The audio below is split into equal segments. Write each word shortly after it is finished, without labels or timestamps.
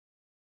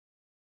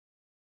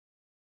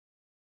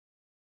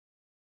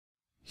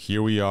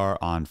Here we are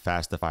on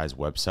Fastify's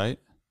website.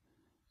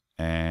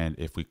 And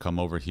if we come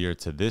over here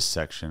to this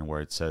section where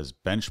it says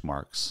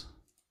benchmarks,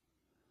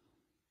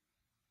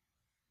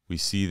 we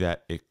see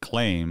that it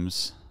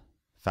claims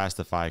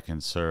Fastify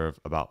can serve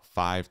about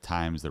 5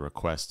 times the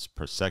requests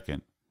per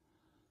second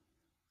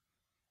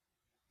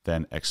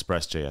than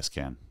ExpressJS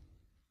can.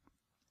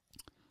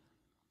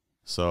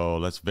 So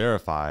let's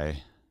verify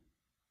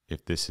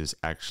if this is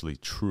actually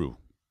true.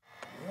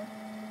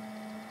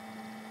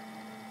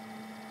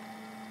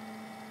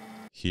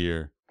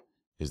 Here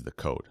is the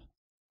code.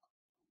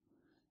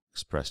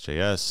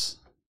 ExpressJS,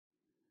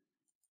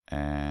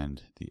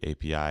 and the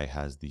API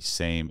has the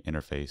same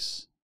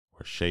interface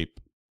or shape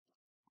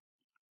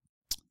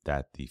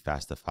that the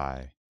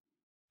Fastify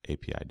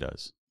API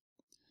does.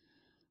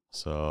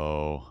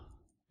 So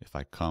if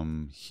I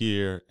come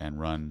here and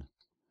run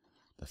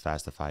the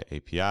Fastify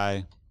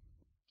API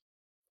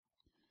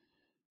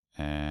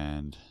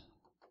and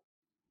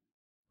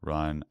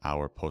run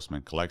our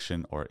Postman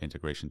collection or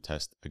integration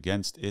test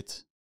against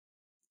it,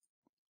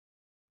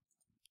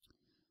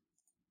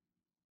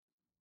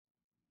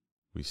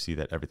 we see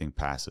that everything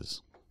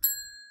passes.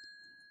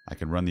 I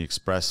can run the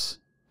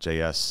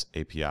ExpressJS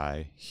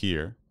API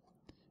here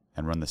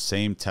and run the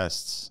same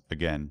tests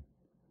again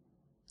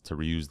to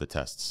reuse the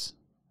tests.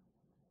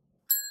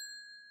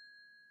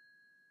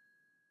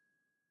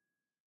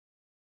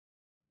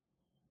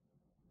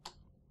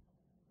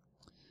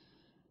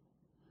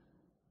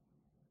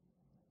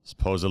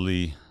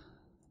 Supposedly,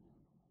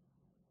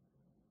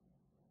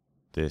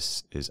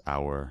 this is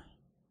our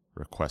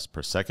request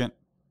per second.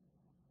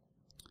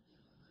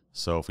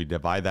 So if we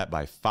divide that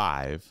by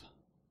 5,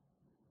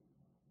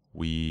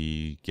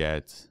 we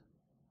get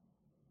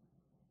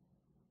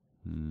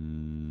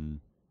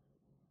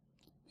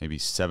maybe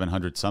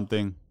 700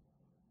 something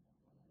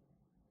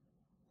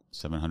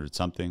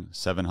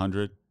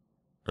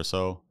or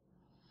so.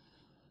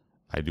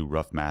 I do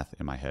rough math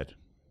in my head.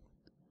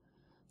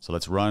 So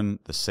let's run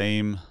the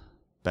same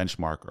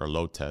benchmark or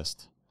load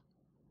test,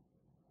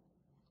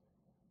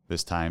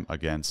 this time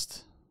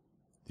against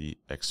the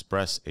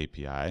Express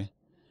API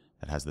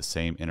that has the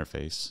same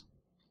interface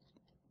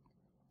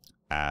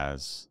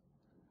as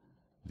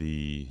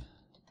the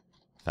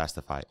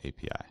Fastify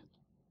API.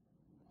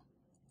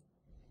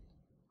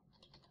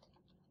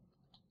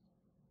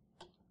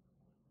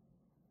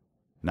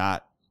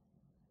 Not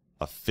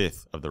a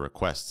fifth of the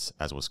requests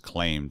as was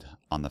claimed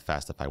on the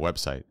Fastify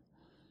website.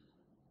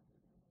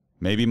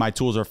 Maybe my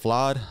tools are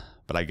flawed,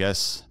 but I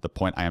guess the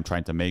point I am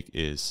trying to make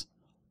is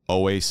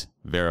always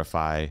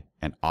verify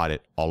and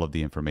audit all of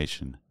the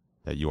information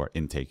that you are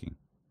intaking.